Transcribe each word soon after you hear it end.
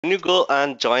When you go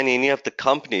and join any of the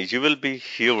companies, you will be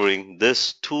hearing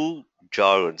this two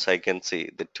jargons. I can say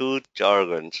the two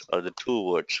jargons or the two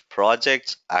words,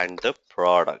 projects and the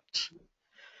products.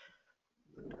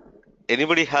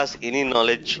 Anybody has any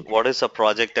knowledge what is a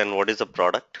project and what is a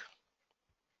product?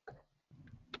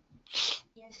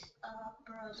 Yes,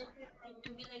 project is going to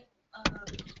be like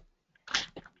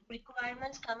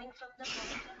requirements coming from the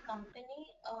particular company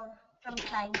or from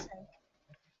client side.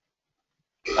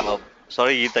 Uh,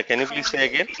 Sorry, Geeta, can you please say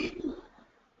Project again?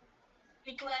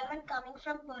 requirement coming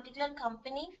from particular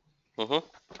company, Mm-hmm.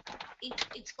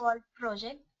 it's called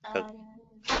project, and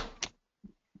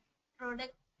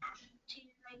product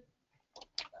is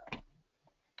like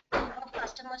what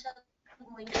customers are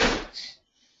going to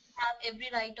have every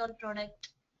right on product.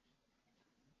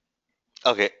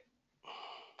 Okay,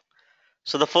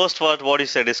 so the first part, what you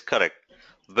said is correct.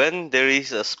 When there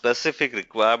is a specific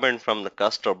requirement from the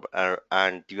customer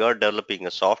and you are developing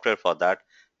a software for that,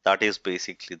 that is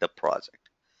basically the project.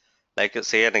 Like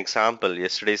say an example,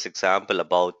 yesterday's example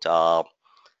about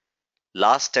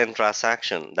last 10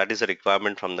 transaction, that is a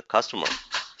requirement from the customer.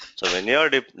 So when you're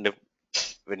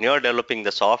developing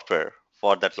the software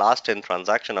for that last 10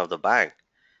 transaction of the bank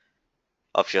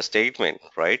of your statement,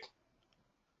 right?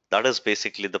 That is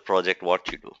basically the project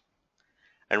what you do.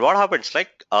 And what happens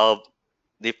like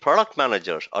the product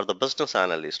managers or the business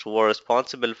analysts who are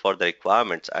responsible for the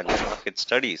requirements and the market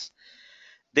studies,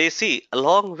 they see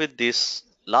along with this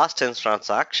last 10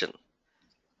 transaction,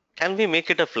 can we make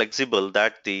it a flexible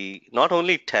that the not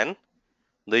only 10,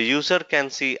 the user can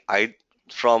see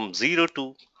from 0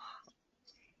 to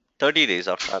 30 days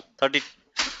of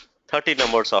 30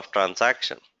 numbers of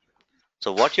transaction.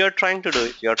 So what you're trying to do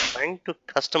is you're trying to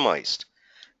customize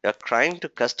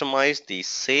the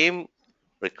same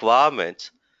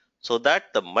requirements so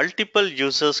that the multiple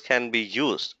users can be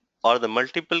used or the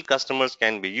multiple customers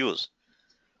can be used.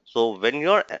 So when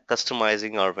you're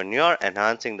customizing or when you're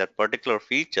enhancing that particular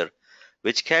feature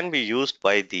which can be used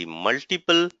by the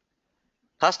multiple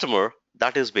customer,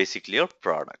 that is basically your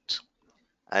product.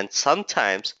 And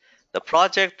sometimes the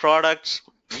project products,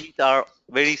 these are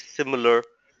very similar.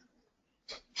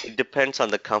 It depends on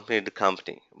the company to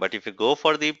company. But if you go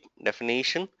for the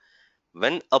definition,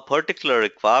 when a particular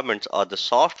requirements or the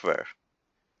software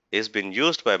is being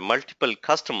used by multiple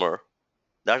customer,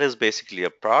 that is basically a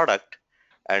product.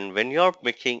 And when you're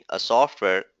making a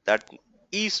software that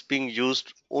is being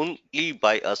used only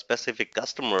by a specific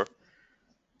customer,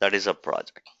 that is a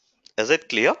project. Is it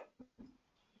clear?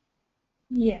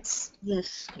 Yes.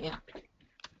 Yes, yeah.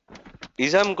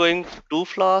 Is I'm going too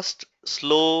fast,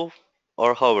 slow,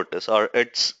 or how it is, or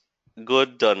it's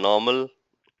good, normal?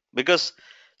 Because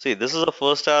see, this is the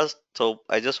first task, so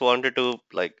I just wanted to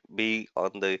like be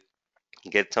on the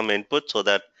get some input so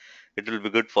that it will be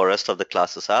good for rest of the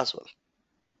classes as well.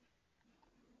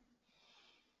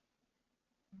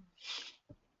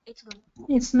 It's good.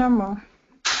 It's normal.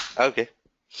 Okay.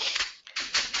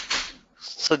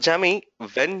 So Jamie,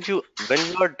 when you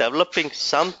are developing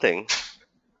something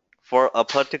for a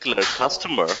particular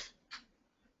customer,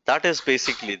 that is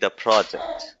basically the project.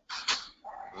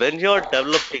 When you're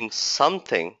developing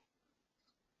something,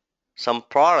 some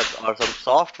product or some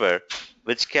software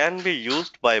which can be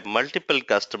used by multiple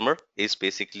customer is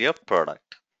basically a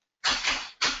product.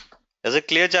 Is it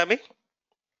clear, Jamie?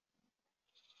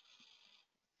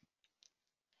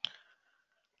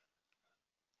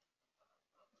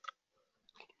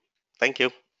 Thank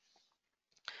you.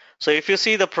 So if you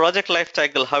see the project life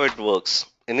cycle, how it works,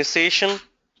 initiation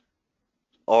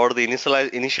or the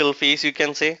initial phase, you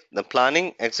can say the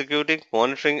planning, executing,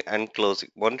 monitoring, and closing,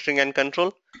 monitoring and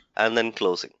control, and then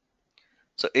closing.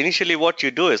 So initially, what you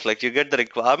do is like you get the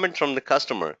requirement from the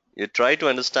customer. You try to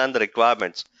understand the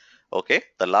requirements. Okay,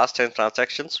 the last 10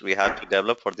 transactions we have to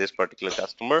develop for this particular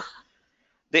customer.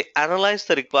 They analyze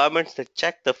the requirements. They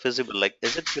check the feasible, like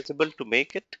is it feasible to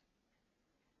make it?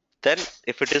 Then,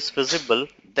 if it is feasible,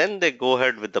 then they go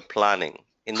ahead with the planning.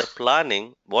 In the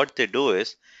planning, what they do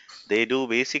is they do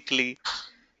basically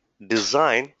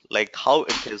design like how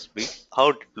it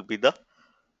will be the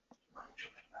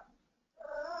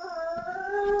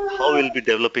how we'll be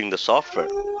developing the software.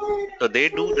 So they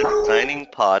do the designing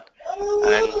part,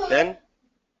 and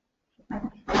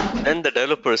then the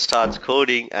developer starts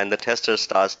coding and the tester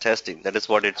starts testing. That is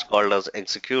what it's called as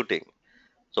executing.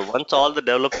 So once all the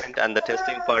development and the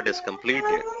testing part is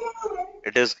completed,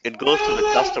 it goes to the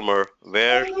customer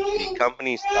where the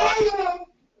company starts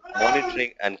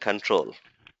monitoring and control.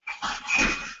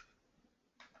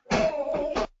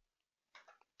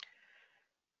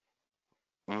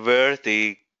 Where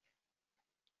the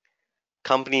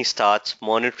company starts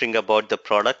monitoring about the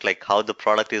product, like how the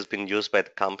product is being used by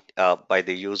the by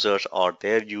the users or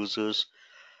their users.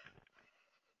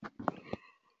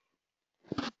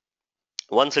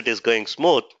 Once it is going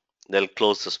smooth, they'll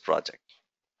close this project.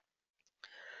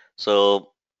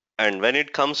 So, and when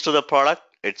it comes to the product,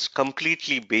 it's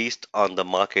completely based on the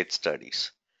market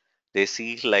studies. They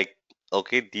see like,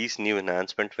 okay, these new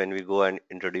enhancements when we go and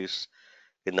introduce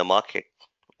in the market,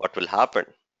 what will happen?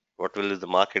 What will be the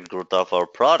market growth of our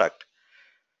product?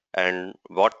 And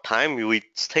what time we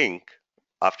think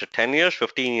after 10 years,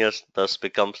 15 years, thus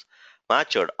becomes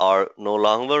matured or no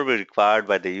longer be required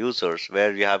by the users,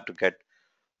 where we have to get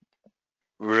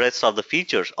rest of the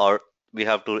features or we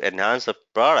have to enhance the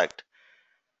product.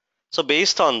 So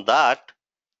based on that,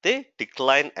 they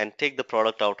decline and take the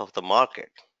product out of the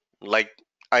market. Like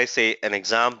I say an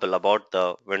example about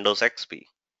the Windows XP.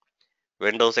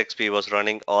 Windows XP was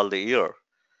running all the year,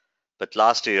 but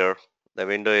last year the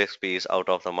Windows XP is out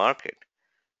of the market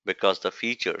because the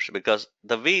features, because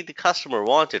the way the customer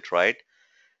wants it, right?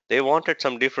 They wanted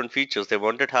some different features. They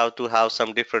wanted how to have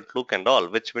some different look and all,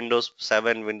 which Windows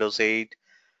 7, Windows 8,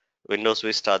 Windows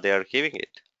Vista they are giving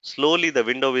it. Slowly the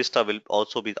Windows Vista will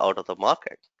also be out of the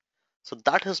market. So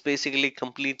that is basically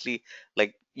completely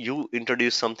like you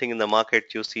introduce something in the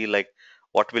market, you see like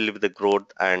what will be the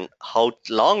growth and how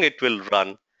long it will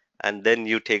run, and then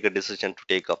you take a decision to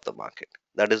take off the market.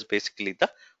 That is basically the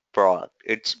product.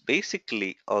 It's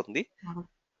basically on the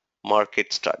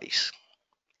market studies.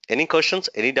 Any questions?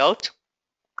 Any doubt?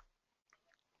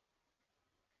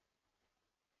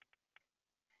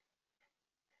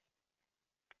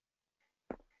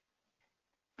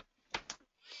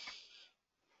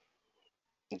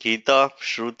 Geeta,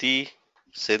 Shruti,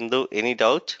 Sindhu, any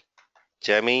doubt?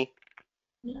 Jamie?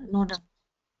 No, no.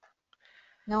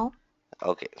 No?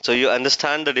 Okay. So you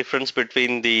understand the difference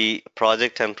between the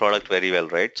project and product very well,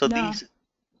 right? So Yeah.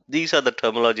 these are the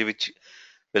terminology which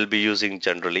we'll be using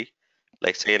generally.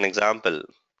 Like say an example,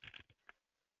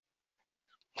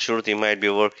 Shruti might be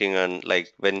working on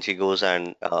like when she goes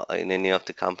and in any of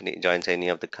the company, joins any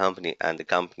of the company, and the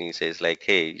company says like,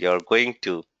 hey, you're going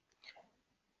to.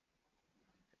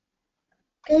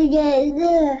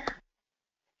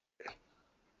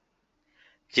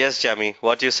 Yes, Jamie,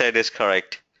 what you said is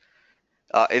correct.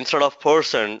 Instead of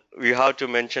person, we have to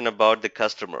mention about the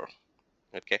customer.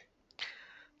 Okay.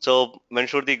 So when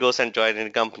Shruti goes and joins in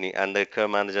a company and the care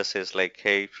manager says like,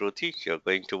 hey, Shruti, you're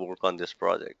going to work on this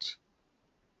project.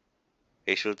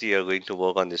 Hey, Shruti, you're going to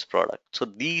work on this product. So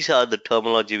these are the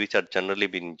terminology which are generally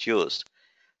being used.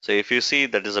 So if you see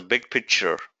that is a big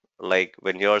picture, like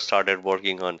when you started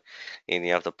working on any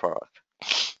of the product.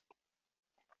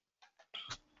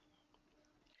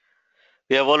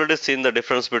 We have already seen the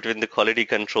difference between the quality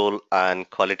control and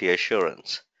quality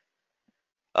assurance.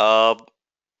 Uh,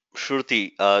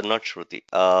 Shruti, not Shruti.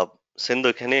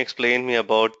 Sindhu, can you explain me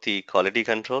about the quality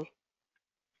control?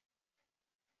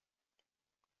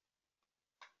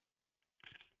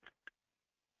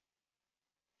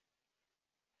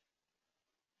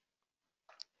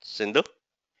 Sindhu?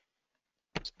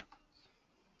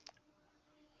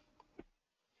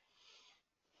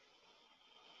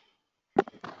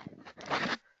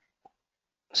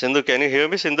 Sindhu, can you hear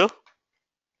me, Sindhu?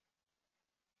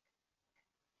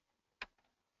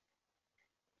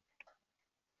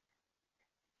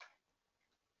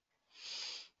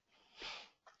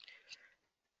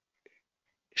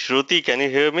 Shruti, can you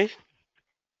hear me?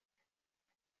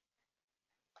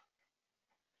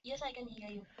 Yes, I can hear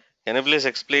you. Can you please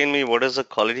explain me what is the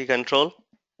quality control?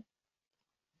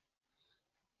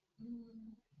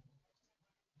 Mm,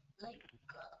 like,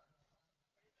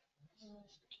 mm,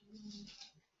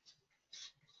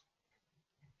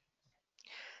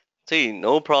 See,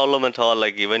 no problem at all.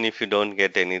 Like even if you don't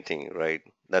get anything, right?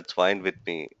 That's fine with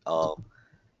me. I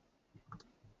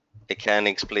can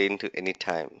explain to any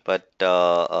time. But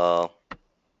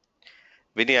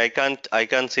Vinny, I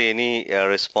can't see any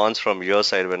response from your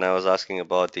side when I was asking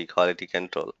about the quality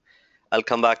control. I'll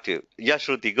come back to you. Yeah,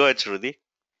 Shruti, go ahead, Shruti.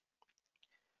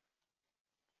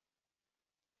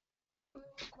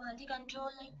 quality control,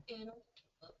 like,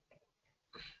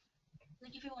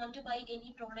 like if you want to buy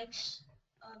any products,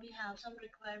 we have some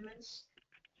requirements.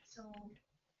 So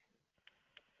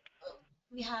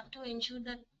we have to ensure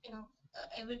that,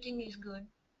 everything is good.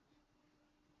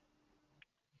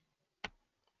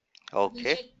 We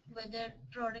Okay, check whether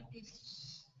product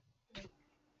is like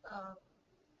uh,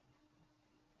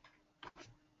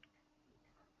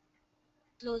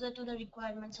 closer to the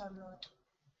requirements or not.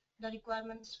 The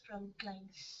requirements from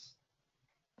clients.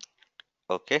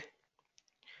 okay.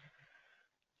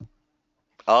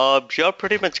 You're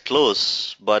pretty much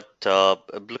close, but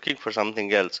I'm looking for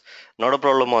something else. Not a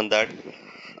problem on that.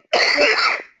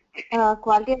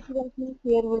 Quality assurance means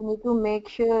here we need to make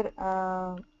sure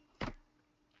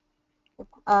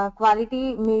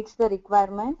quality meets the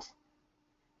requirements.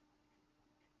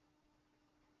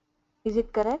 Is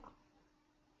it correct?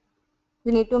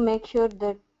 We need to make sure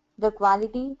that the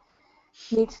quality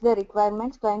meets the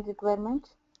requirements, client requirements.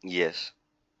 Yes.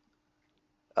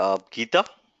 Geeta?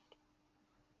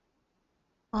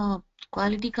 Uh,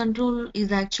 Quality control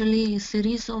is actually a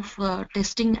series of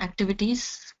testing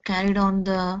activities carried on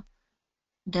the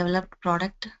developed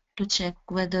product to check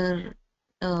whether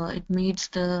it meets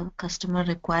the customer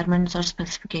requirements or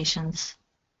specifications.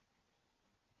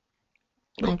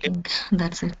 I Okay. think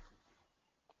that's it.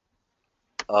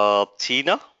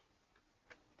 Tina?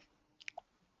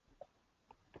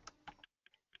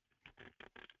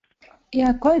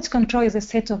 Yeah, quality control is a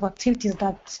set of activities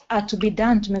that are to be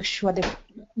done to make sure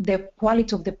the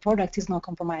quality of the product is not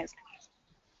compromised.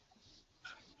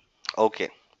 Okay.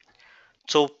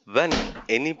 So when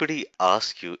anybody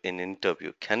asks you in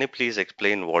interview, can you please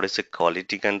explain what is a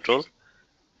quality control?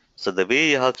 So the way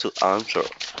you have to answer,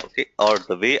 okay, or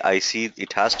the way I see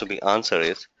it has to be answered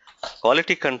is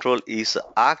quality control is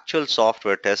actual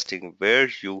software testing where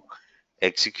you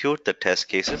execute the test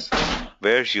cases,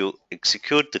 where you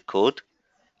execute the code,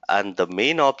 and the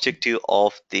main objective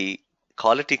of the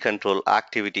quality control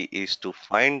activity is to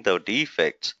find the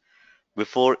defects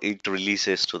before it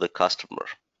releases to the customer.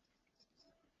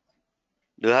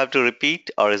 Do you have to repeat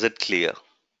or is it clear?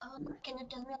 Can you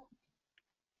tell me?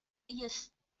 Yes.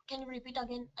 Can you repeat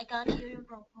again? I can't hear your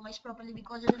voice properly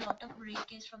because there's a lot of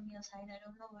breakage from your side. I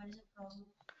don't know what is the problem.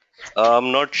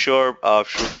 I'm not sure,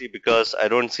 Shruti, because I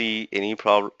don't see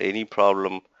any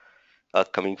problem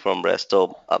coming from rest.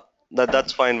 So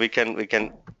that's fine. We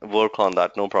can work on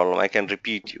that. No problem. I can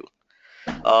repeat you.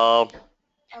 Uh,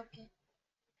 Okay.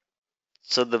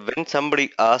 so when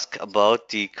somebody asks about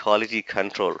the quality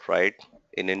control, right,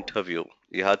 in interview,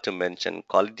 you have to mention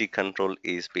quality control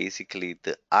is basically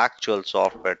the actual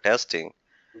software testing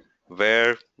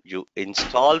where you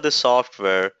install the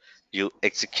software, you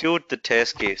execute the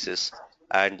test cases,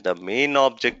 and the main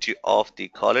objective of the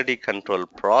quality control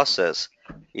process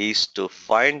is to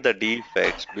find the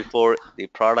defects before the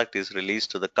product is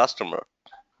released to the customer.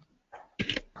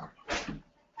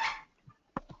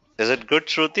 Is it good,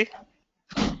 Shruti?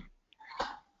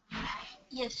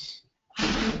 Yes.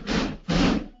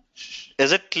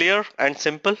 Is it clear and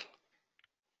simple?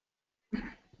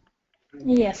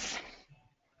 Yes.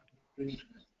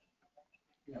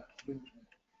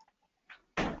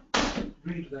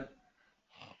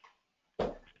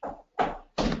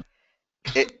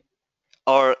 I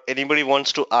or anybody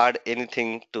wants to add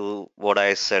anything to what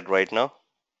I said right now?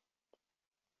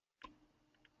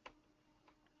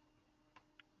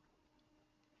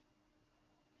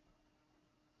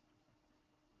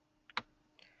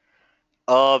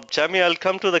 Jamie, I'll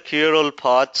come to the clear all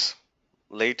parts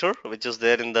later, which is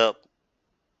there in the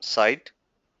site.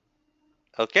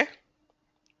 Okay?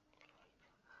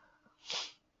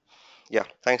 Yeah,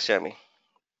 thanks, Jamie.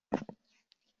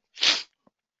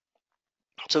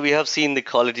 So we have seen the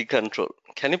quality control.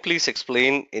 Can you please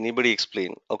explain? Anybody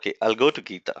explain? Okay, I'll go to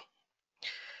Geeta.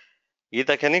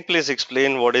 Geeta, can you please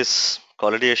explain what is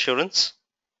quality assurance?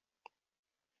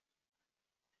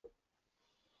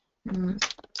 Mm,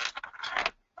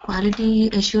 Quality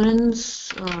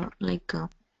assurance, uh,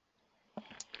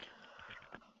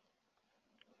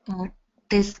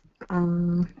 test,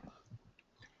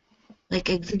 like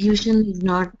execution is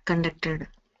not conducted.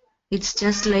 It's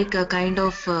just like a kind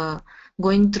of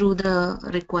going through the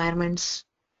requirements,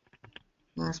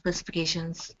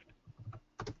 specifications,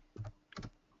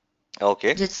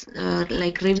 Okay, just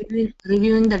like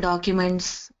reviewing the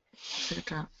documents,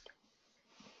 etc.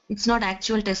 It's not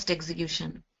actual test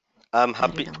execution I'm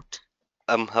carried happy. out.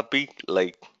 I'm happy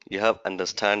like you have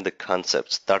understand the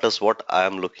concepts. That is what I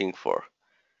am looking for.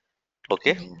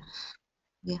 Okay? Yeah,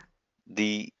 yeah.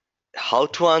 The how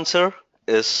to answer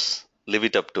is leave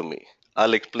it up to me.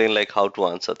 I'll explain like how to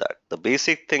answer that. The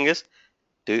basic thing is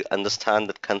do you understand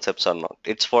the concepts or not?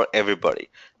 It's for everybody.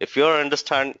 If you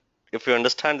understand if you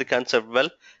understand the concept well,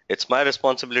 it's my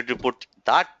responsibility to put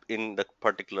that in the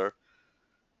particular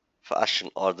fashion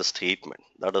or the statement.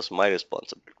 That is my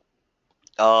responsibility.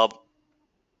 Uh,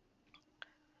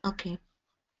 Okay.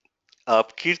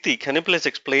 Kirti, can you please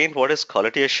explain what is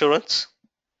quality assurance?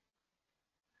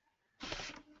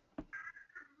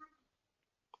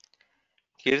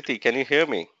 Kirti, can you hear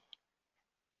me?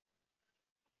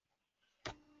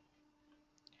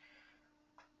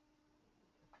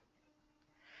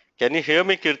 Can you hear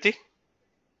me, Kirti?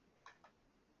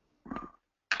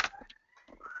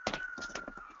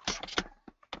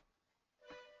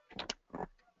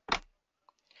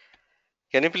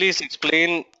 Can you please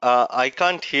explain? I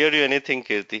can't hear you anything,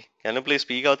 Kirti. Can you please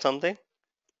speak out something?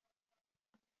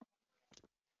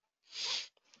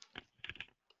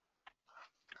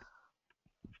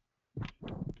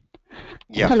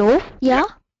 Yeah. Hello? Yeah. Yeah?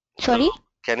 So, Sorry?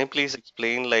 can you please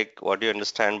explain like what do you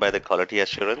understand by the quality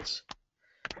assurance?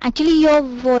 Actually, your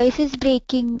voice is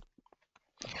breaking.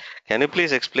 Can you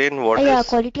please explain what Yeah, is?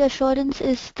 quality assurance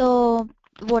is the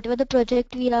whatever the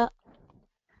project we are.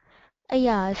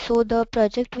 Yeah, so the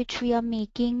project which we are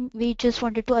making, we just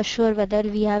wanted to assure whether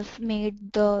we have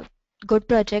made the good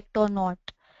project or not,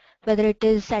 whether it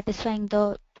is satisfying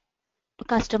the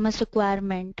customer's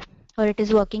requirement or it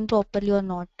is working properly or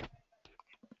not.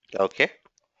 Okay.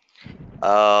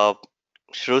 Uh,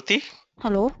 Shruti?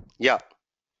 Hello? Yeah.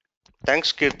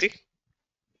 Thanks, Kirti.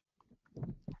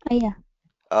 Yeah.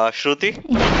 Shruti?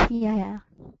 Yeah, yeah.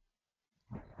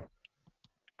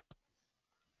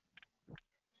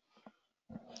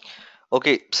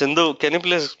 Okay. Sindhu, can you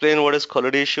please explain what is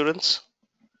quality assurance?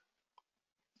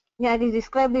 Yeah, it is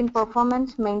described in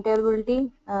performance,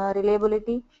 maintainability,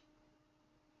 reliability.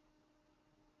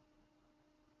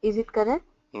 Is it correct?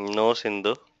 No,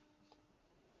 Sindhu.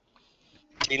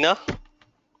 Tina?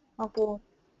 Okay.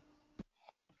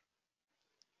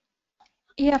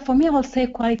 Yeah, for me, I'll say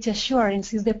quality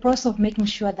assurance is the process of making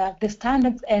sure that the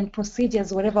standards and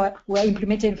procedures, whatever were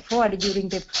implemented forward during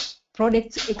the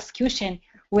product execution,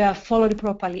 were followed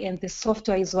properly and the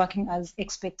software is working as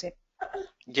expected.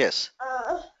 Yes,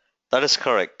 that is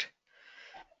correct.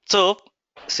 So,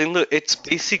 Sindhu, it's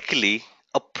basically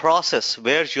a process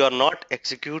where you are not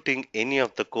executing any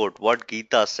of the code, what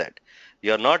Geeta said.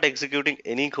 You are not executing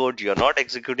any code, you are not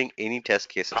executing any test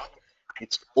cases.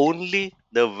 It's only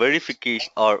the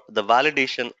verification or the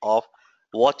validation of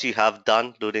what you have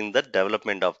done during the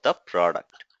development of the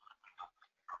product.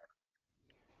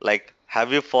 Like,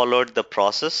 have you followed the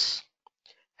process?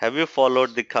 Have you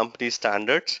followed the company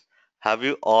standards? Have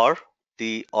you or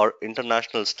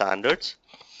international standards?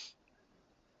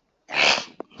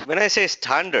 When I say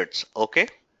standards, okay,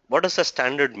 what does a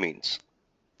standard means?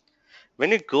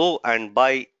 When you go and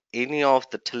buy any of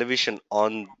the television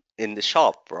on in the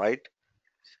shop, right?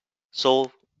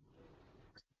 So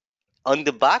on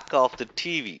the back of the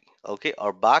TV, okay,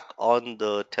 or back on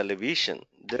the television,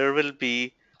 there will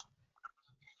be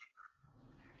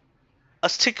a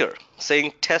sticker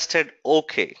saying tested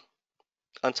okay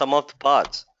on some of the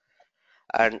parts,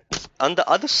 and on the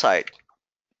other side,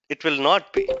 it will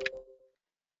not be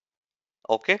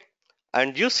okay.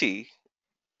 And you see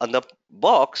on the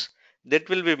box that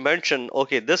will be mentioned,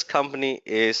 okay, this company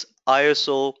is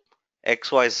ISO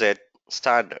XYZ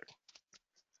standard.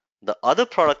 The other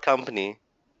product company,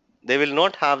 they will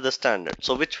not have the standard.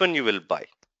 So which one you will buy?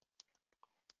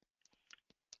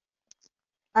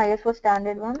 ISO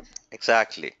standard ones.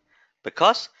 Exactly.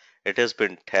 Because it has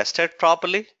been tested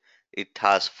properly, it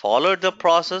has followed the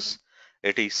process,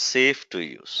 it is safe to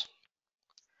use.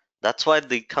 That's why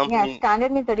the Yeah, company,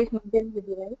 standard means that is maintained with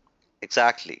you, right?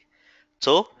 exactly.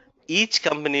 So each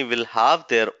company will have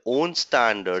their own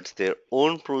standards, their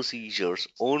own procedures,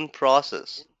 own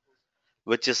process,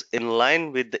 which is in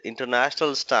line with the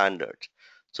international standards.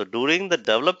 So during the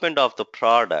development of the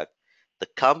product, the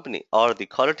company or the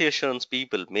quality assurance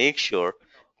people make sure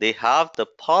they have the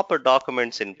proper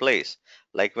documents in place.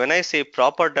 Like when I say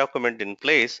proper document in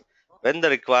place, when the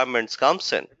requirements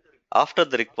comes in, after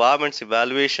the requirements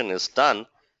evaluation is done,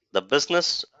 the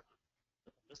business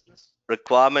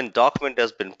requirement document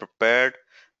has been prepared,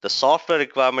 the software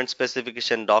requirement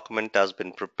specification document has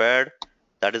been prepared.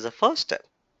 That is the first step.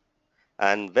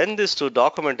 And when this two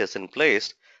document is in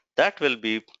place, that will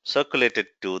be circulated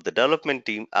to the development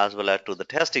team as well as to the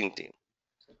testing team.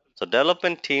 So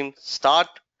development team start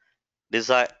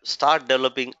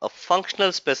developing a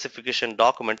functional specification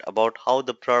document about how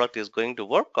the product is going to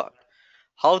work on,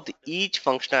 how the each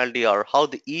functionality or how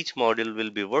the each module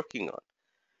will be working on.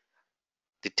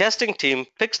 The testing team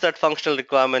picks that functional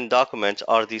requirement document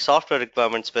or the software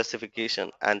requirement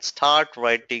specification and start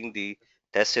writing the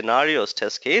test scenarios,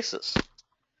 test cases.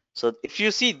 So if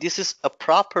you see, this is a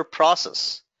proper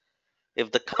process.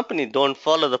 If the company don't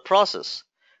follow the process,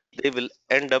 they will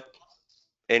end up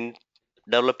in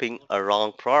developing a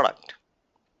wrong product.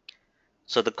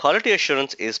 So the quality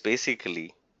assurance is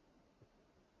basically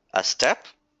a step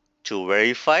to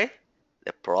verify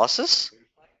the process,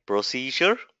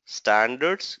 procedure,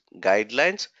 standards,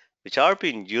 guidelines which are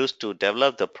being used to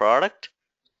develop the product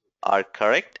are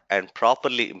correct and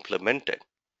properly implemented.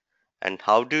 And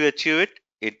how do you achieve it?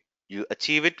 You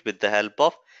achieve it with the help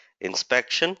of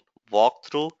inspection,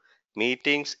 walkthrough,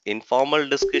 meetings, informal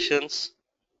discussions,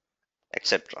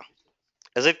 etc.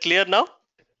 Is it clear now?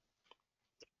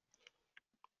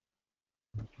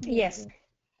 Yes, Yes. yes.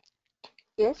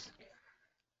 Yes.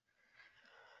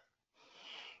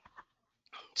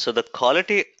 So the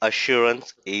quality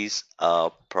assurance is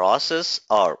a process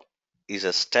or is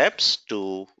a steps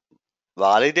to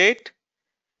validate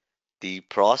the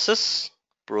process,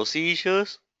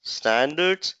 procedures,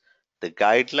 standards, the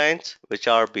guidelines which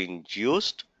are being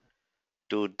used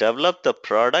to develop the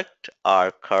product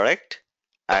are correct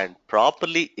and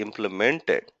properly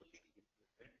implemented,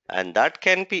 and that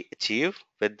can be achieved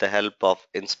with the help of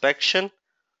inspection,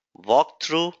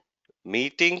 walkthrough,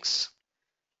 meetings,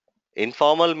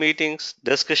 informal meetings,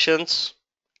 discussions,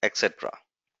 etc.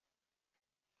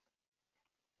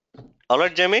 All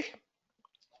right, Jamie?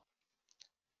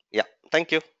 Yeah,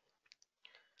 thank you.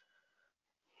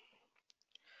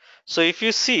 So if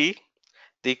you see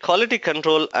the quality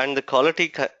control and the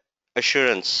quality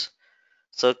assurance,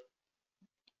 so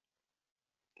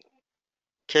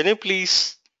can you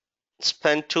please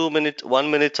spend 2 minutes,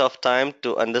 1 minute of time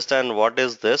to understand what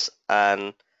is this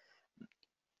and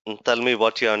tell me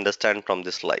what you understand from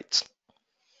the slides.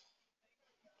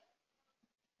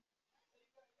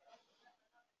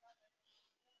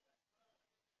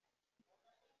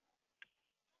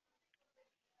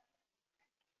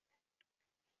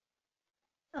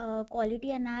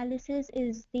 Quality analysis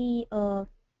is the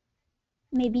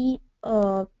maybe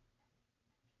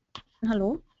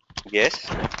hello. Yes?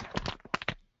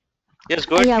 Yes,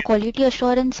 go ahead. Yeah, quality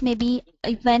assurance maybe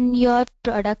when your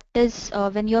product is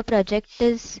when your project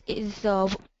is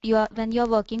you are when you are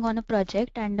working on a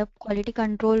project, and the quality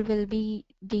control will be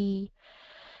the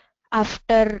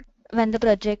after when the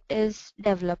project is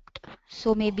developed.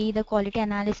 So maybe the quality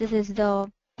analysis is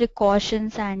the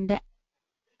precautions, and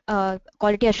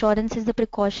quality assurance is the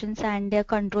precautions, and the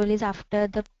control is after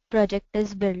the project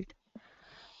is built.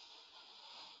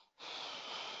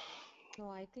 No,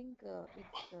 I think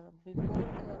it's before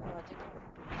the project.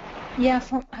 Yeah,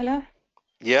 hello?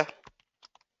 Yeah,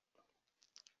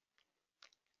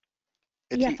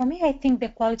 it, Yeah, for me, I think the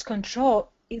quality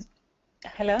control is,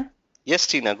 hello? yes,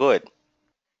 Tina, go ahead.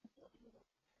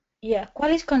 Yeah,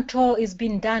 quality control is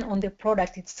being done on the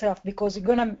product itself because you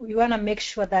wanna make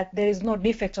sure that there is no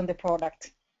defect on the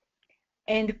product.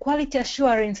 And quality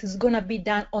assurance is gonna be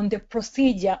done on the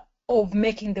procedure of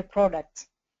making the product,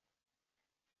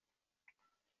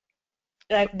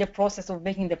 like the process of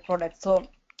making the product. So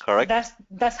Correct,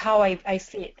 that's how I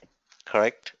see it.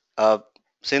 correct.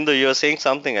 Sindhu, you are saying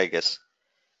something, I guess.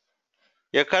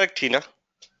 You're correct, Tina.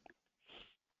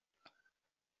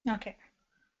 Okay.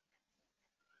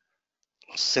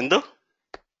 Sindhu,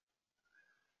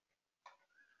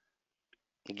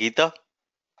 Geeta,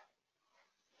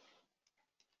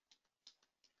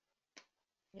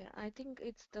 Yeah, I think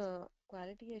it's the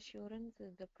quality assurance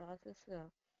is the process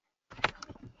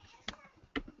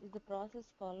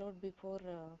followed before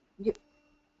You,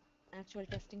 actual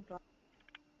testing process.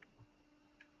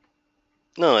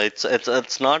 no,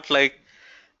 it's not like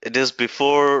it is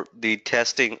before the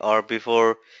testing or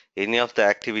before any of the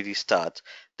activity starts.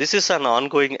 This is an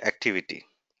ongoing activity.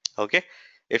 Okay,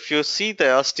 if you see the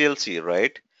SDLC,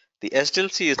 right, the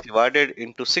SDLC is divided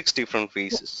into 6 different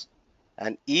phases,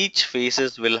 and each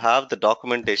phases will have the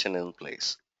documentation in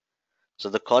place. So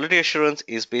the quality assurance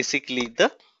is basically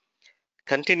the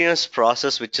continuous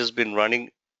process which has been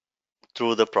running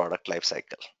through the product life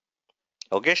cycle.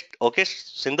 Okay, okay,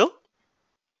 Sindhu.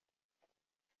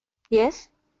 yes.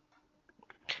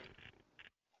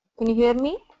 Can you hear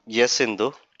me? Yes,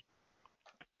 Sindhu.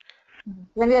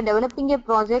 When we are developing a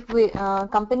project, we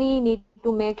company need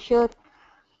to make sure.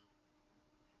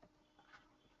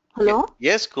 Hello.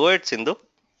 Yes, go ahead, Sindhu.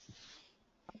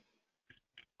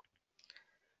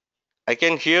 I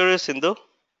can hear you, Sindhu.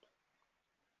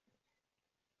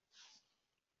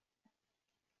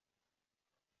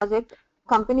 Project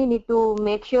company need to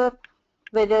make sure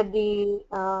whether the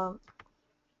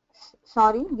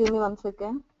sorry, give me 1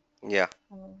 second. Yeah.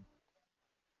 Um,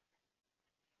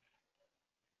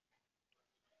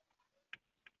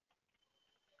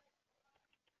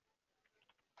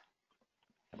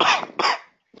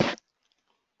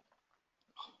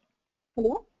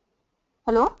 hello,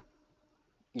 hello,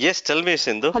 Yes, tell me,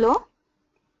 Sindhu. hello.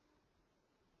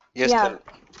 Yes, Yeah,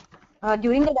 tell.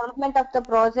 during the development of the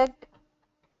project,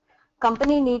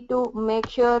 company need to make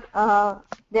sure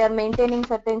they are maintaining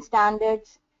certain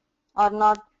standards or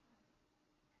not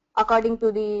according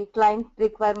to the client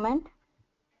requirement.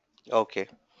 Okay.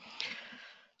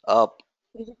 Uh,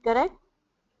 Is it correct?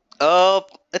 uh,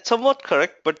 it's somewhat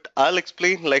correct, but I'll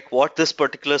explain like what this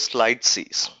particular slide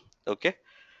sees. Okay.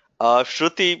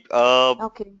 Shruti,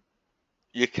 Okay.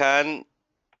 you can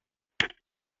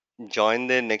join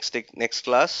the next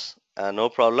class. No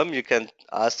problem. You can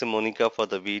ask the Monica for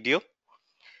the video.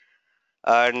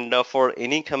 And for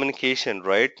any communication,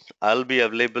 right, I'll be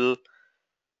available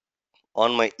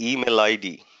on my email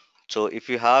ID. So if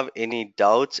you have any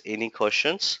doubts, any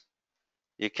questions,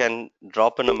 you can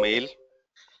drop in a mail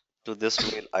to this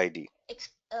mail ID.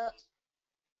 Uh,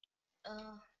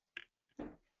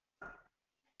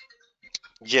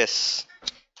 Yes.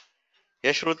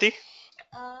 Yes, Shruti?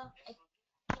 uh, I,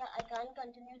 yeah, I can't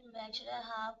continue today. Actually, I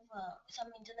have some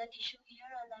internet issue here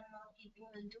and I'm not keeping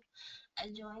well too.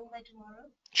 I'll join by tomorrow.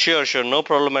 Sure, sure. No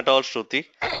problem at all, Shruti.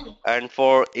 And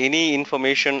for any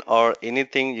information or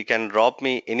anything, you can drop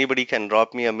me, anybody can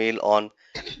drop me a mail on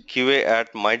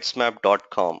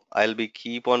qa@mindsmap.com. I'll be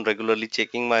keep on regularly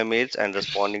checking my mails and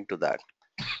responding to that.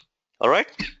 All right?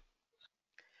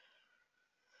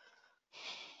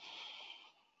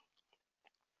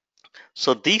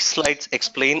 So these slides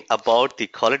explain about the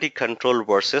quality control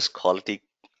versus quality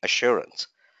assurance.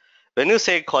 When you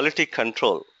say quality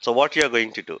control, so what you're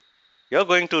going to do? You're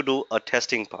going to do a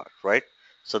testing part, right?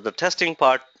 So the testing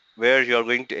part where you're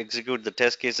going to execute the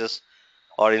test cases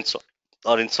or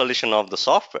installation of the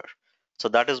software. So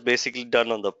that is basically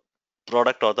done on the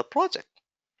product or the project,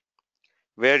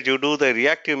 where you do the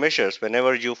reactive measures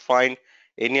whenever you find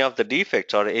any of the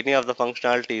defects or any of the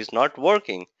functionality is not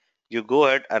working, you go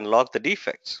ahead and log the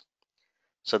defects.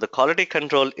 So the quality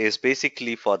control is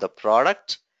basically for the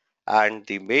product, and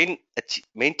the main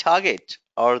target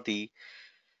or the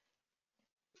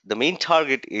main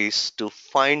target is to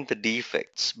find the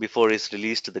defects before it's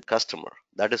released to the customer.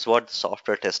 That is what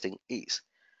software testing is.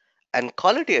 And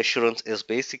quality assurance is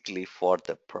basically for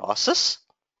the process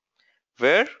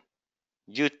where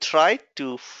you try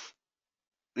to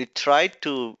we try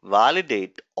to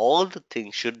validate all the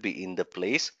things should be in the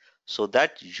place so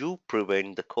that you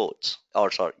prevent the codes,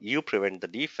 or sorry, you prevent the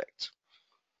defects.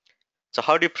 So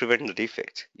how do you prevent the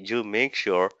defects? You make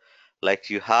sure like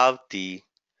you have the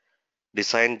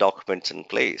design documents in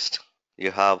place.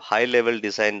 You have high level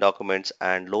design documents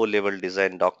and low level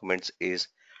design documents is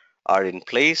are in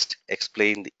place,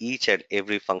 explain each and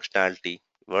every functionality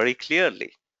very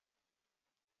clearly.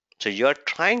 So you're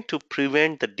trying to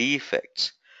prevent the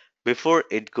defects before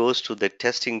it goes to the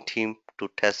testing team to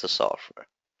test the software.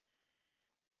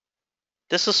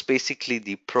 This is basically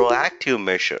the proactive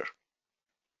measure,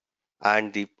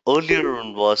 and the earlier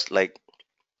one was like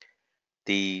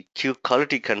the Q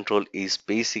quality control is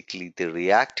basically the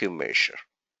reactive measure.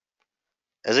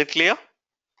 Is it clear?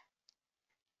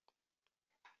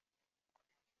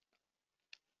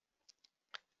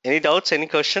 Any doubts? Any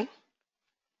question?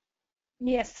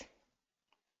 Yes.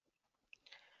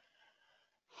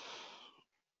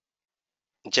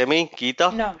 Jemmy,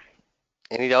 Geeta, No.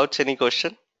 any doubts? Any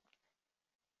question?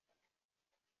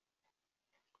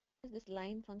 this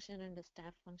line function and the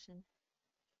staff function.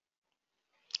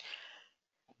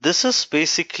 This is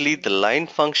basically the Mm. line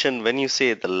function. When you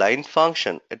say the line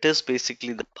function, it is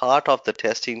basically the part of the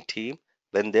testing team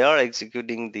when they are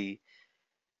executing the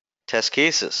test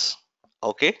cases.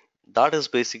 Okay, that is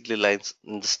basically lines.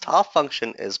 And the staff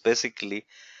function is basically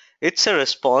it's a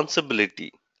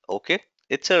responsibility. Okay,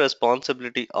 it's a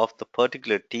responsibility of the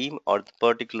particular team or the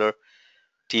particular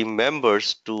team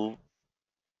members to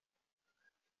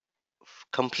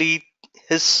complete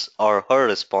his or her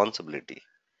responsibility.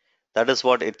 That is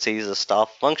what it says a staff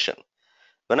function.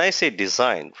 When I say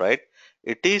design, right,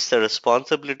 it is the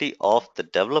responsibility of the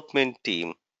development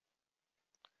team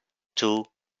to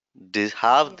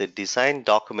have the Yes. design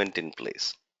document in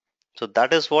place. So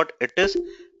that is what it is.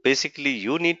 Basically,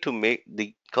 you need to make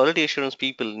the quality assurance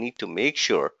people need to make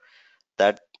sure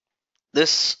that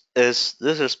this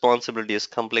responsibility is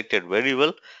completed very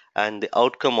well and the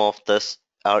outcome of this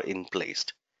are in place.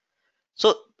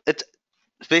 So it's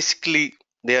basically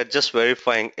they are just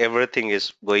verifying everything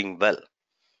is going well.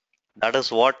 That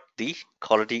is what the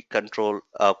quality control,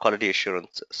 quality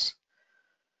assurance is.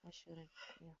 Assurance.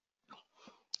 Yeah.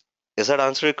 Is that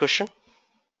answer your question?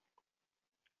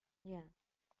 Yeah.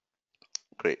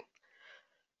 Great.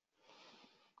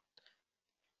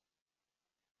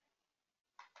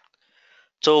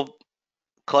 So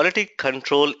quality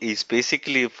control is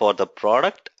basically for the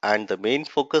product, and the main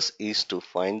focus is to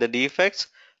find the defects.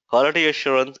 Quality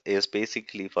assurance is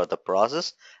basically for the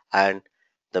process, and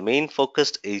the main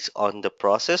focus is on the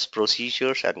process,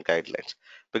 procedures, and guidelines.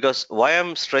 Because why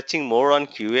I'm stretching more on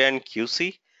QA and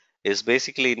QC is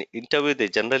basically in interview they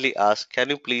generally ask, can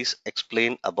you please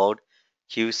explain about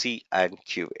QC and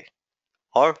QA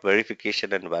or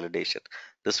verification and validation?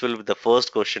 This will be the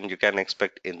first question you can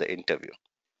expect in the interview.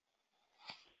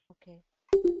 Okay.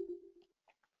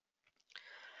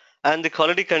 And the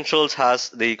quality assurance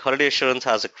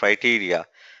has a criteria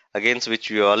against which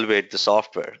we evaluate the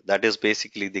software. That is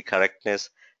basically the correctness,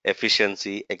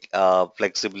 efficiency,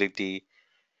 flexibility,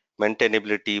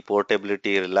 maintainability,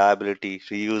 portability, reliability,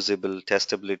 reusable,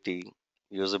 testability,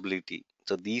 usability.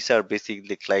 So these are basically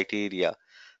the criteria.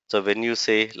 So when you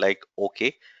say like,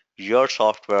 okay, your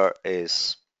software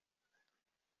is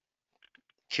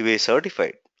QA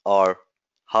certified, or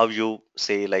how you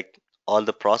say like all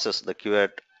the process, the QA,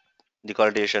 the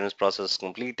quality assurance process is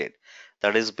completed.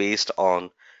 That is based on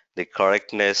the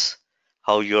correctness,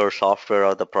 how your software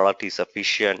or the product is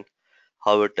efficient,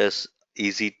 how it is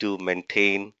easy to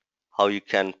maintain, how you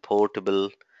can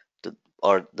portable, the,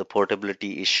 or the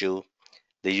portability issue,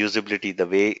 the usability, the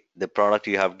way the product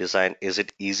you have designed, is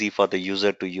it easy for the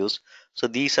user to use? So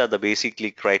these are the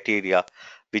basically criteria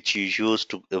which you use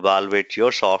to evaluate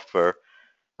your software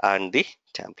and the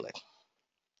template.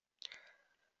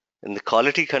 And the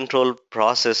quality control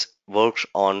process works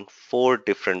on four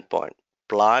different points: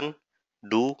 plan,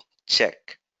 do,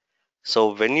 check.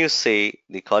 So when you say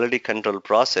the quality control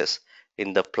process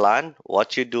in the plan,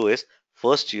 what you do is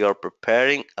first you are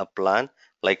preparing a plan,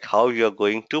 like how you are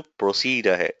going to proceed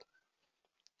ahead.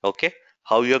 Okay,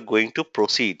 how you are going to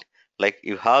proceed. Like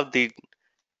you have the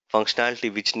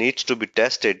functionality which needs to be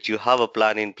tested, you have a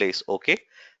plan in place. Okay,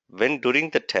 when during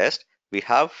the test we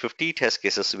have 50 test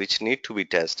cases which need to be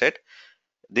tested.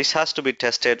 This has to be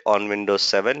tested on Windows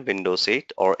 7, Windows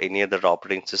 8, or any other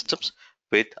operating systems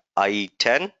with IE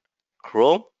 10,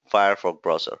 Chrome, Firefox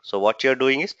browser. So what you're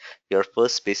doing is you're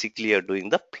first basically you're doing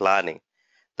the planning.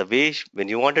 The way when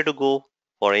you wanted to go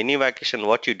for any vacation,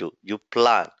 what you do, you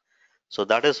plan. So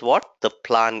that is what the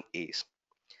plan is.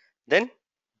 Then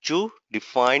you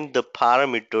define the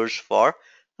parameters for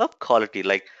a quality.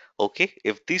 Like, okay,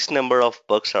 if this number of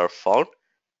bugs are found,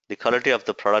 the quality of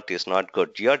the product is not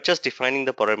good. You are just defining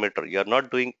the parameter. You are not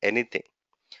doing anything.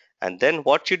 And then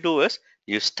what you do is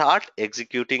you start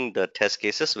executing the test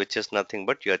cases, which is nothing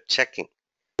but you're checking.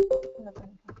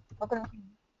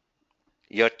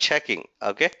 You're checking,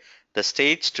 okay, the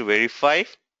stage to verify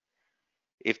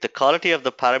if the quality of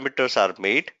the parameters are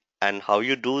made. And how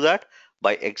you do that?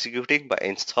 By executing, by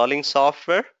installing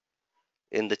software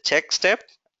in the check step.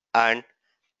 And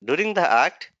during the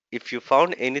act, if you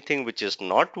found anything which is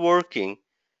not working,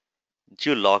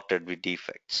 you logged it with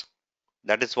defects.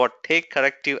 That is what take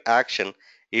corrective action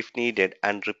if needed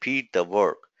and repeat the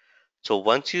work. So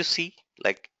once you see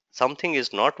like something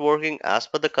is not working as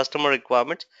per the customer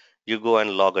requirements, you go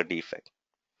and log a defect.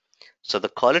 So the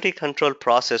quality control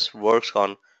process works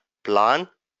on plan,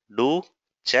 do,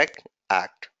 check,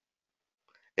 act.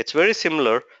 It's very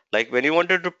similar like when you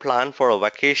wanted to plan for a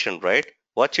vacation, right?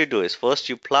 What you do is first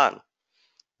you plan,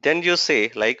 then you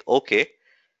say like okay,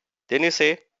 then you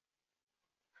say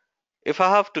if I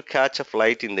have to catch a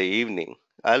flight in the evening,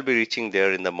 I'll be reaching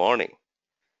there in the morning.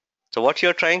 So what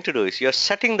you're trying to do is you're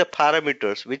setting the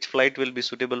parameters which flight will be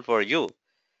suitable for you,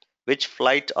 which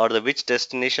flight or the which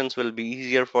destinations will be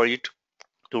easier for you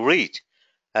to reach,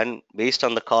 and based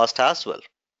on the cost as well.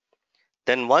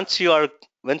 Then once you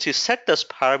set this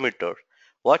parameter,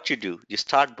 what you do, you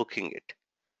start booking it.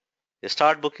 You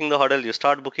start booking the hotel, you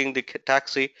start booking the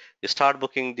taxi, you start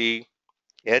booking the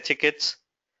air tickets,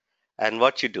 and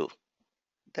what you do,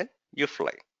 then you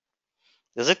fly.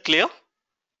 Is it clear?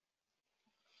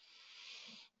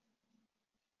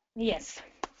 Yes.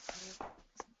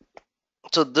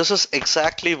 So this is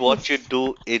exactly what you Yes.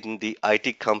 do in the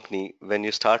IT company when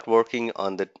you start working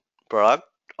on the product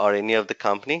or any of the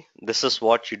company. This is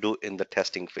what you do in the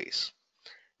testing phase.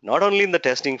 Not only in the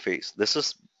testing phase, this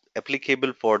is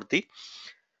applicable for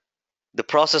the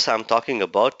process I'm talking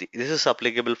about. This is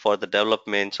applicable for the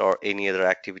developments or any other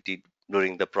activity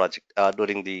during the project,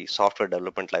 during the software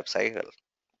development life cycle.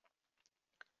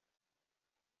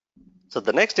 So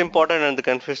the next important and the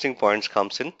confusing points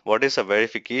comes in what is a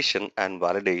verification and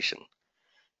validation.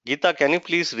 Geeta, can you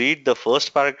please read the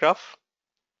first paragraph?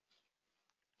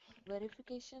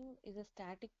 Verification is a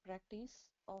static practice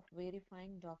of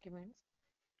verifying documents,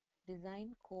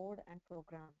 design, code, and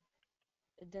program.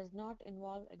 It does not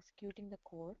involve executing the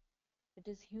code. It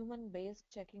is human-based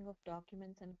checking of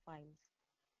documents and files.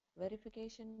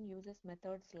 Verification uses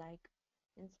methods like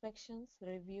inspections,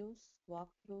 reviews,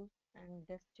 walkthroughs, and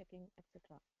desk checking,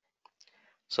 etc.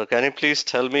 So can you please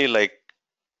tell me like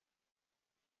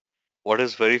what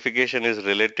is verification is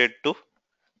related to?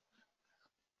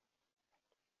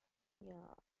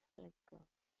 Yeah,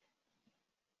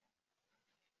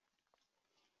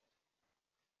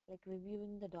 like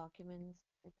reviewing the documents,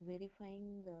 like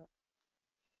verifying the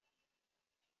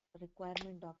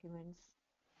requirement documents,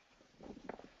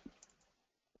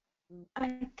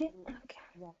 I think okay.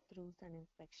 walkthroughs and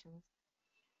inspections.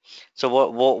 So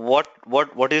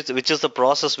what is which is the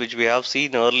process which we have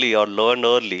seen early or learned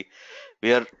early?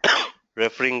 We are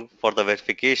referring for the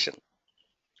verification.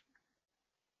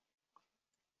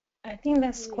 I think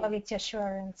that's QA, quality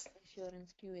assurance.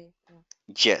 assurance QA. Yeah.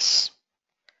 Yes,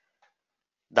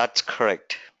 that's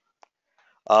correct.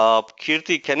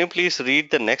 Kirti, can you please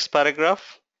read the next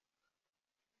paragraph?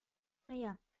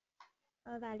 Yeah.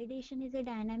 Validation is a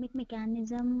dynamic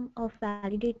mechanism of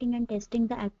validating and testing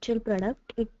the actual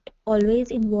product. It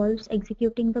always involves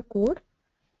executing the code,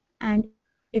 and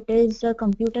it is a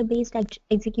computer-based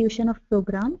execution of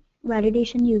program.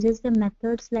 Validation uses the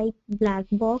methods like black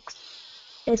box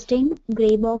testing,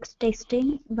 gray box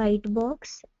testing, white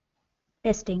box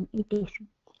testing, etc.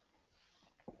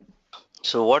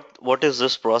 So what is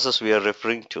this process we are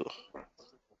referring to?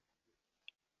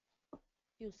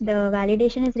 QC. The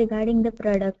validation is regarding the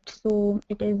product, so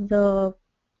it is the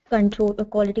control,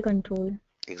 quality control.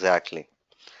 Exactly.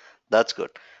 That's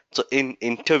good. So in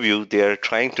interview, they are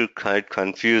trying to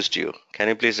confuse you. Can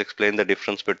you please explain the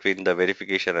difference between the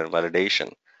verification and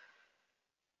validation?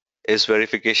 Is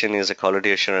verification is a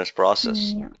quality assurance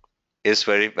process? Yeah. Is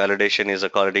validation is a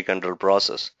quality control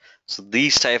process? So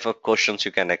these type of questions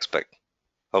you can expect.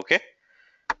 Okay.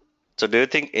 So do you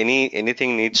think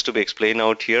anything needs to be explained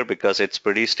out here because it's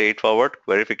pretty straightforward?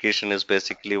 Verification is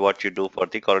basically what you do for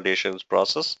the quality assurance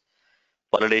process.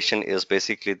 Validation is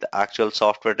basically the actual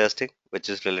software testing, which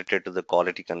is related to the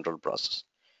quality control process.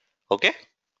 Okay.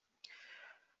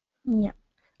 Yeah.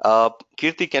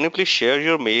 Kirti, can you please share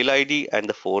your mail ID and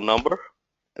the phone number?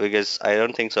 Because I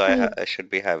don't think so. Yeah. I should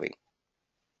be having.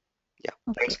 Yeah.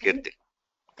 Thanks, Okay. Kirti.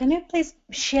 Can you please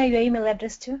share your email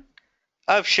address too?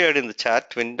 I've shared in the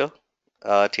chat window,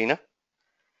 Tina.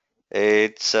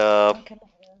 It's Okay.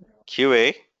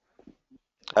 QA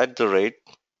at the rate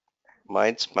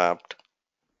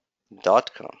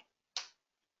mindsmapped.com.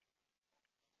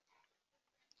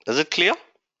 Is it clear?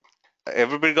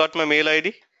 Everybody got my mail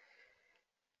ID?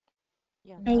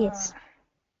 Yeah. Yes.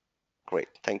 Great.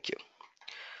 Thank you.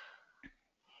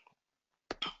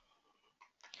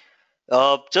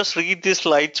 Just read these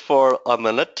slides for a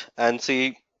minute and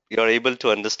see you're able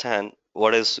to understand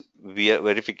what is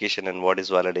verification and what is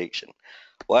validation.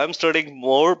 Why I'm studying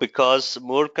more because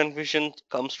more confusion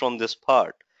comes from this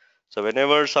part. So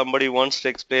whenever somebody wants to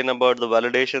explain about the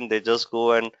validation, they just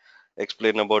go and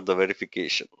explain about the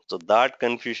verification. So that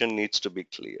confusion needs to be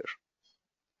clear.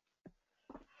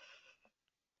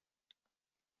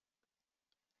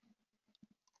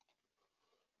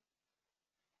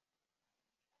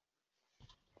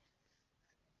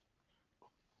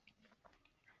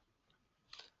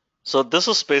 So this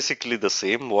is basically the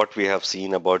same what we have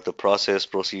seen about the process,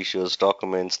 procedures,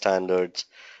 documents, standards,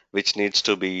 which needs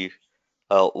to be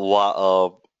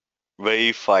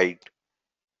verified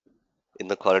in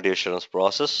the quality assurance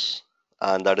process,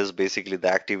 and that is basically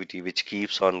the activity which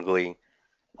keeps on going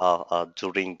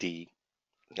during the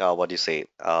what do you say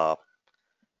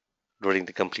during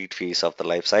the complete phase of the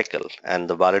life cycle. And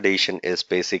the validation is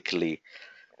basically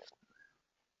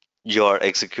you're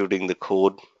executing the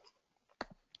code,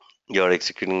 you're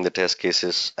executing the test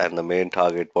cases, and the main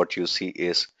target what you see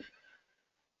is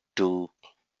to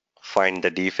find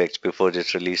the defects before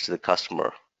it's released to the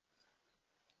customer.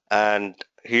 And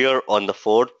here on the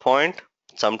fourth point,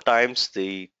 sometimes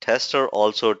the tester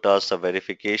also does a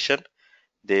verification.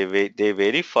 They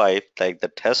verify like the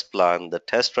test plan, the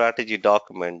test strategy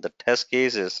document, the test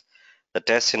cases, the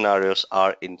test scenarios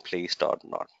are in place or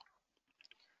not.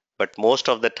 But most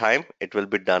of the time, it will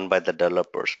be done by the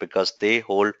developers because they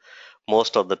hold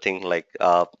most of the thing like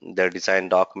their design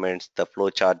documents, the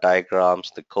flowchart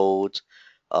diagrams, the codes,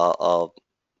 uh, uh,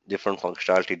 different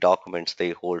functionality documents. They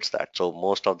holds that. So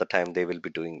most of the time, they will be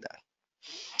doing that.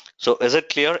 So is it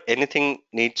clear? Anything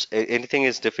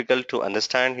is difficult to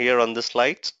understand here on the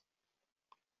slides?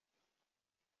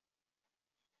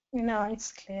 No,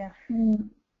 it's clear. Mm.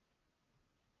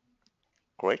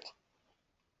 Great.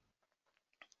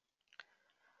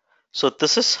 So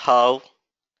this is how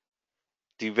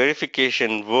the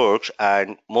verification works,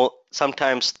 and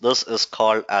sometimes this is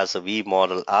called as a V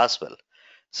model as well.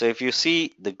 So if you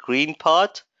see the green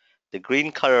part, the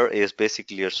green color is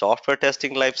basically your software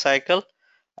testing lifecycle,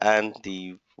 and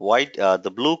the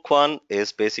blue one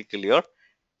is basically your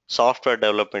software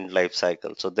development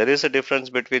lifecycle. So there is a difference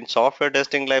between software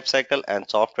testing lifecycle and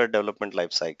software development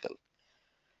lifecycle.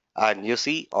 And you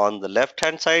see on the left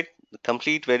hand side, the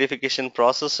complete verification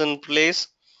process in place.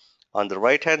 On the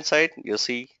right hand side, you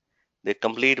see the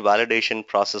complete validation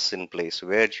process in place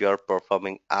where you are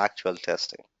performing actual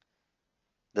testing.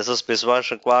 This is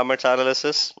business requirements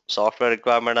analysis, software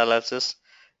requirement analysis,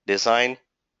 design,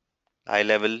 high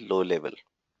level, low level.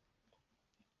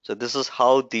 So this is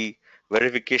how the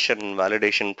verification and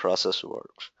validation process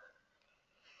works.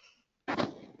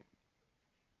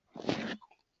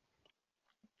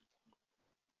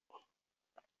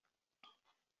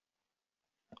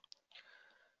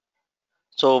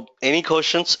 So any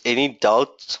questions, any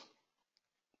doubts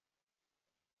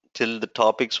till the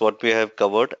topics what we have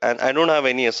covered? And I don't have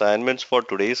any assignments for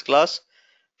today's class.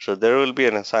 So there will be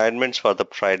an assignments for the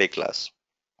Friday class.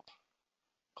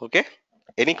 Okay?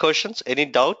 Any questions? Any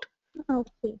doubt?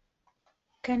 Okay.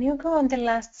 Can you go on the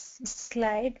last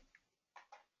slide?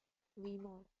 We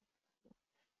more.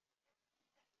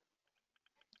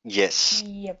 Yes.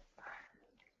 Yep.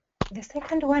 The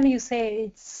second one you say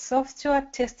it's software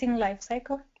testing life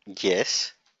cycle.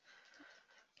 Yes.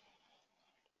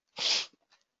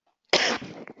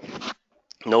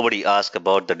 Nobody asked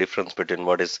about the difference between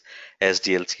what is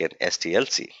SDLC and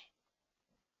STLC.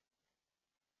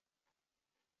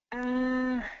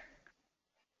 Uh,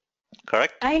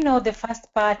 Correct? I know the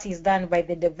first part is done by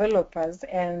the developers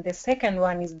and the second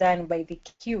one is done by the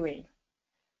QA.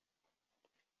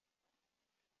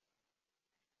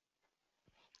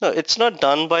 No, it's not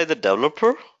done by the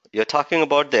developer. You're talking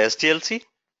about the SDLC?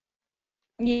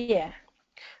 Yeah.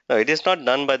 No, it is not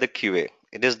done by the QA.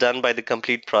 It is done by the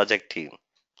complete project team.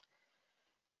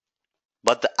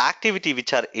 But the activity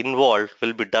which are involved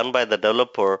will be done by the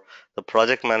developer, the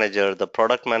project manager, the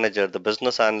product manager, the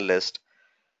business analyst,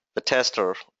 the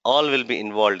tester, all will be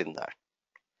involved in that.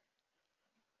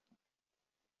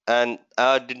 And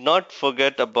I did not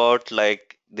forget about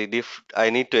like I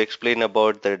need to explain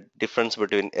about the difference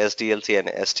between SDLC and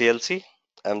STLC.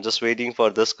 I'm just waiting for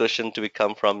this question to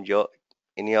come from your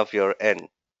any of your end.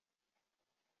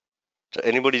 So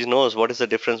anybody knows what is the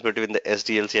difference between the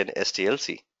SDLC and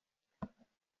STLC?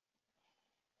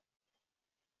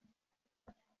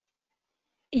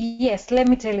 Yes, let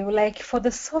me tell you, like for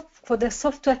the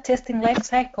software testing life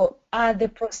cycle are the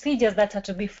procedures that are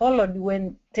to be followed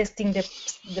when testing the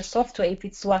software if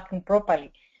it's working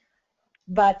properly.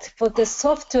 But for the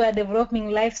software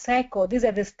development life cycle, these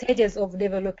are the stages of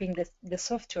developing the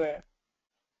software,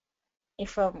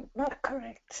 if I'm not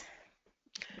correct.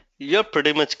 You're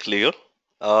pretty much clear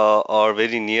or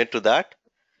very near to that.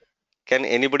 Can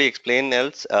anybody explain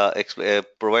else?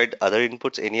 Provide other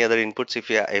inputs, any other inputs if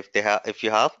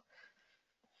you have?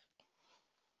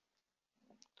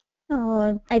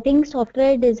 I think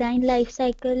software design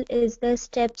lifecycle is the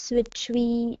steps which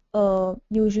we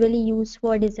usually use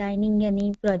for designing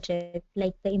any project,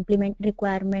 like the implement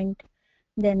requirement,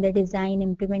 then the design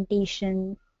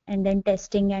implementation, and then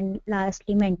testing, and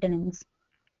lastly maintenance.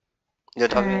 You're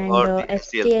talking And about the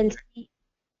SDLC,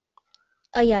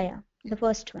 STLC, yeah, the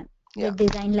first one, the yeah,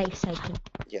 design lifecycle.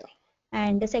 yeah.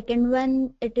 And the second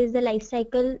one, it is the life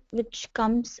cycle which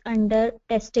comes under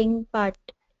testing part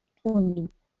only.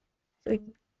 So it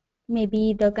may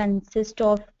be the consist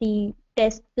of the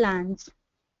test plans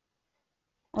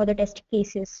or the test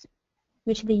cases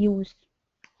which they use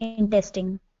in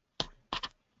testing.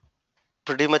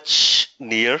 Pretty much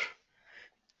near.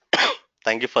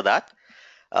 Thank you for that.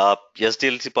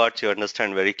 SDLC part you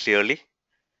understand very clearly.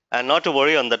 And not to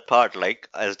worry on that part, like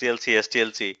SDLC,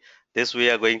 STLC, this we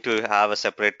are going to have a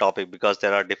separate topic because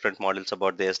there are different models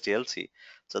about the SDLC.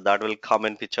 So that will come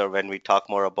in picture when we talk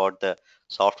more about the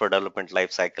software development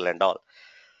life cycle and all.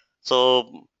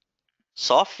 So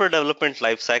software development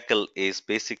life cycle is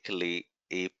basically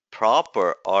a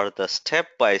proper or the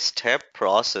step-by-step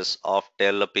process of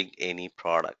developing any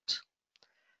product.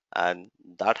 And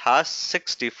that has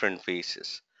 6 different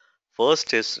phases.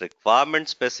 First is requirement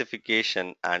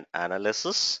specification and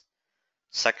analysis.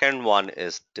 Second one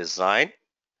is design.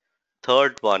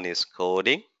 Third one is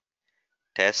coding,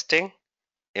 testing,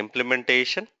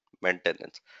 implementation,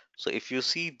 maintenance. So if you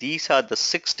see, these are the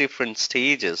 6 different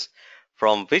stages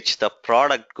from which the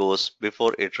product goes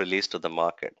before it released to the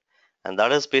market. And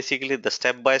that is basically the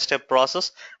step-by-step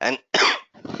process. And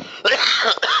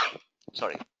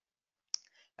sorry,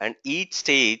 and each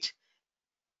stage,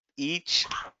 each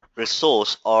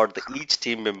resource or each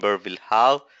team member will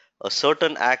have a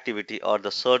certain activity or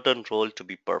the certain role to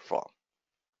be performed.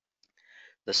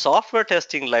 The software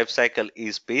testing lifecycle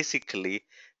is basically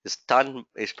is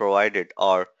provided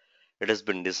or it has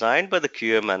been designed by the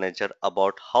QA manager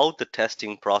about how the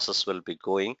testing process will be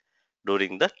going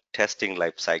during the testing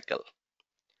lifecycle.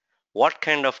 What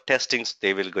kind of testings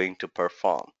they will going to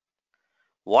perform,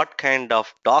 what kind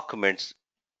of documents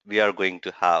we are going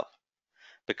to have,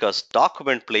 because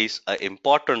document plays an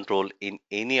important role in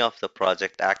any of the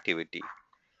project activity.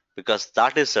 because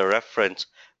that is a reference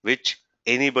which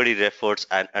anybody refers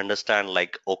and understand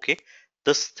like, okay,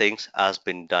 this thing has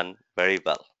been done very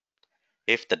well.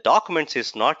 If the documents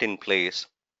is not in place,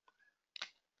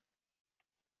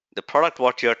 the product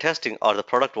what you're testing or the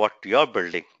product what you're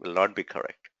building will not be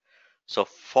correct. So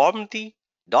from the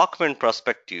document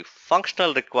perspective,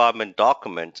 functional requirement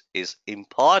documents is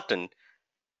important,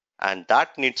 and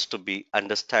that needs to be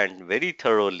understood very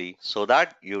thoroughly so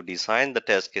that you design the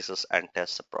test cases and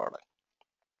test the product.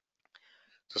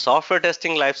 So software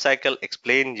testing lifecycle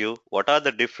explain you what are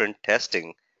the different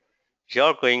testing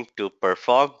you're going to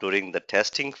perform during the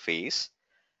testing phase,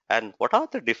 and what are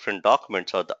the different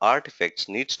documents or the artifacts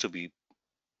needs to be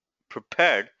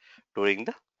prepared during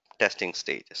the testing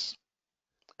stages.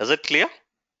 Is it clear?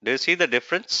 Do you see the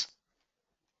difference?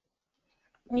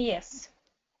 Yes.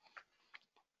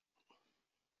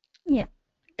 Yeah.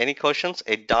 Any questions?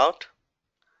 A doubt?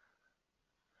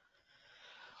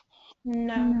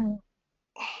 No. No.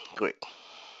 Great.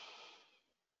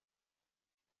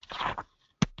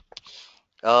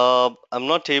 I'm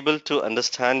not able to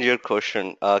understand your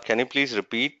question. Can you please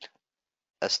repeat?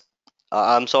 As,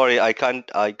 I'm sorry, I can't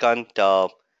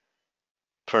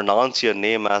pronounce your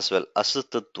name as well.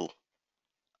 Asattu.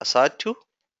 Asatu?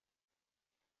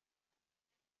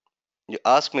 You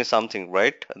asked me something,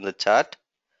 right? In the chat.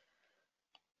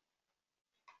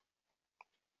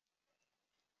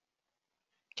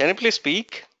 Can you please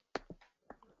speak?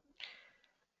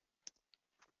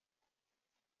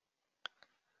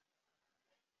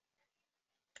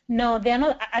 No, they're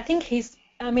not. I think he's,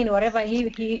 I mean, whatever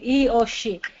he or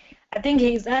she, I think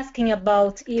he's asking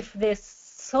about if the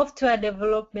software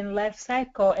development life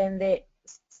cycle and the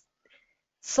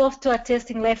software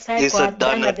testing life Is cycle are it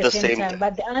done done at at the the same same time, time?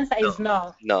 but the answer No. is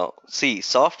no. No. See,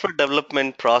 software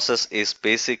development process is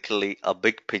basically a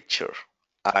big picture,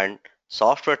 and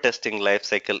software testing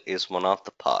lifecycle is one of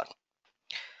the part.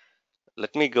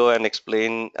 Let me go and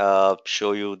explain,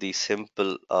 show you the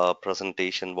simple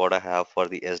presentation what I have for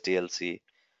the SDLC.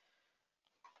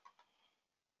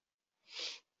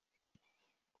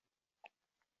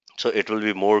 So it will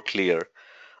be more clear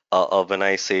when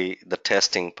I say the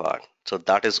testing part. So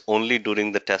that is only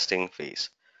during the testing phase.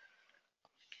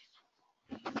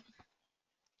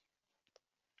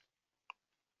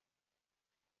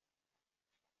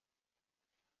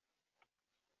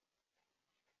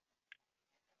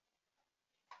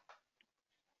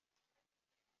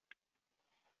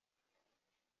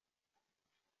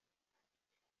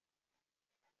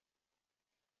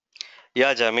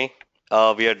 Yeah, Jamie,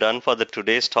 we are done for the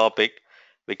today's topic.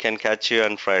 We can catch you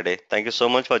on Friday. Thank you so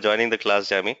much for joining the class,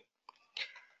 Jamie.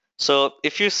 So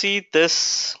if you see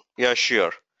this, yeah,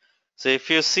 sure. So if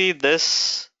you see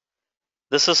this,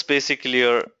 this is basically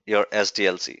your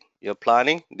SDLC. You're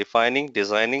planning, defining,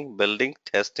 designing, building,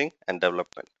 testing, and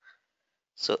development.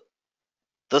 So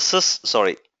this is,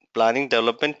 sorry, planning,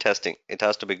 development, testing. It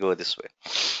has to be go this way.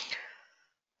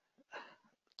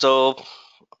 So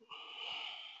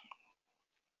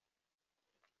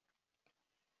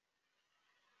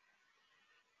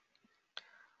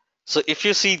so if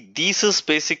you see, these is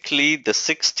basically the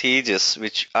 6 stages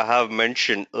which I have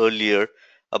mentioned earlier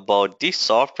about the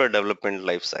software development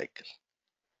lifecycle.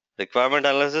 Requirement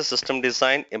analysis, system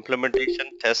design,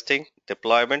 implementation, testing,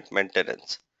 deployment,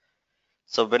 maintenance.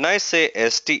 So when I say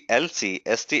SDLC,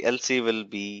 SDLC will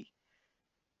be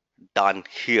done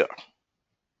here,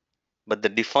 but the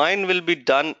define will be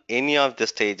done any of the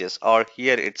stages or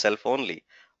here itself only,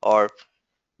 or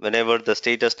whenever the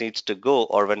status needs to go,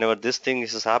 or whenever this thing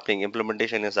is happening,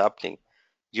 implementation is happening,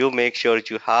 you make sure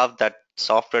you have that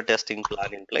software testing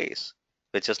plan in place,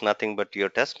 which is nothing but your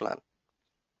test plan.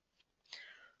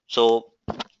 So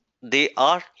they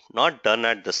are not done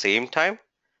at the same time.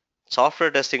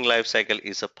 Software testing lifecycle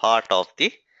is a part of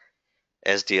the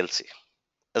SDLC.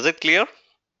 Is it clear?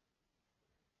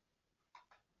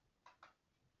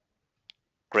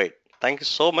 Great. Thank you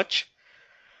so much.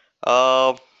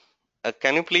 Uh,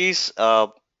 can you please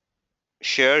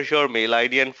share your mail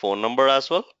ID and phone number as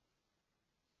well?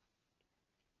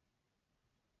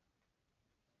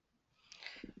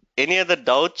 Any other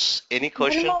doubts? Any One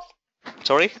questions? more,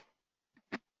 Sorry?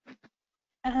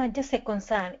 just a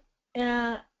concern.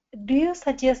 Uh, do you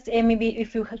suggest maybe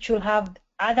if you should have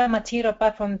other material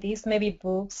apart from this, maybe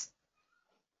books?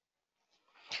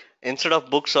 Instead of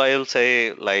books, I'll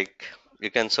say like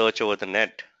you can search over the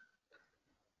net.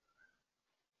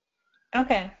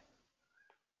 Okay.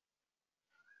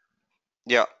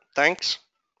 Yeah, thanks.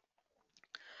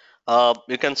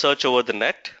 You can search over the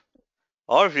net,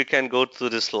 or you can go through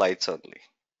the slides only.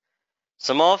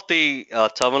 Some of the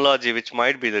terminology which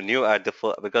might be the new at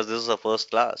the because this is a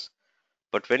first class.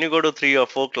 But when you go to 3 or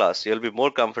 4 class, you'll be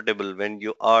more comfortable when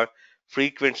you are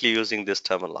frequently using these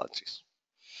terminologies.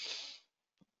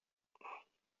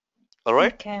 All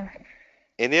right? Okay.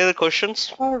 Any other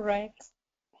questions? All right.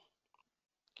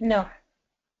 No.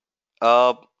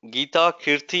 Uh, Geeta,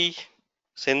 Kirti,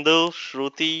 Sindhu,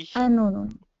 Shruti. No, no.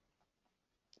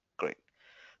 Great.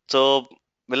 So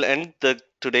we'll end the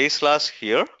today's class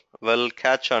here. We'll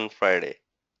catch on Friday.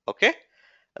 Okay?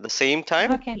 At the same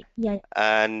time. Okay. Okay. Yeah.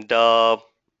 And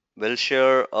we'll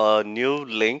share a new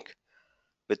link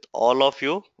with all of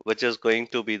you, which is going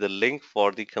to be the link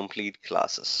for the complete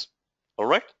classes. All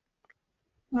right.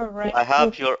 All Yeah. right. I have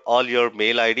Okay. your all your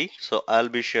mail ID, so I'll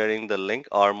be sharing the link,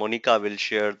 or Monica will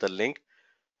share the link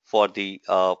for the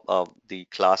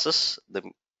classes, the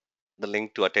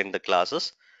link to attend the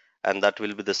classes, and that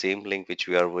will be the same link which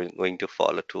we are going to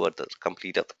follow toward the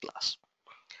complete of the class.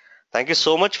 Thank you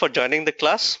so much for joining the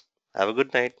class. Have a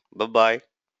good night. Bye bye.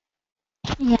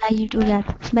 Yeah, you do Bye.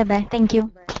 that. Bye bye. Thank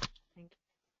you.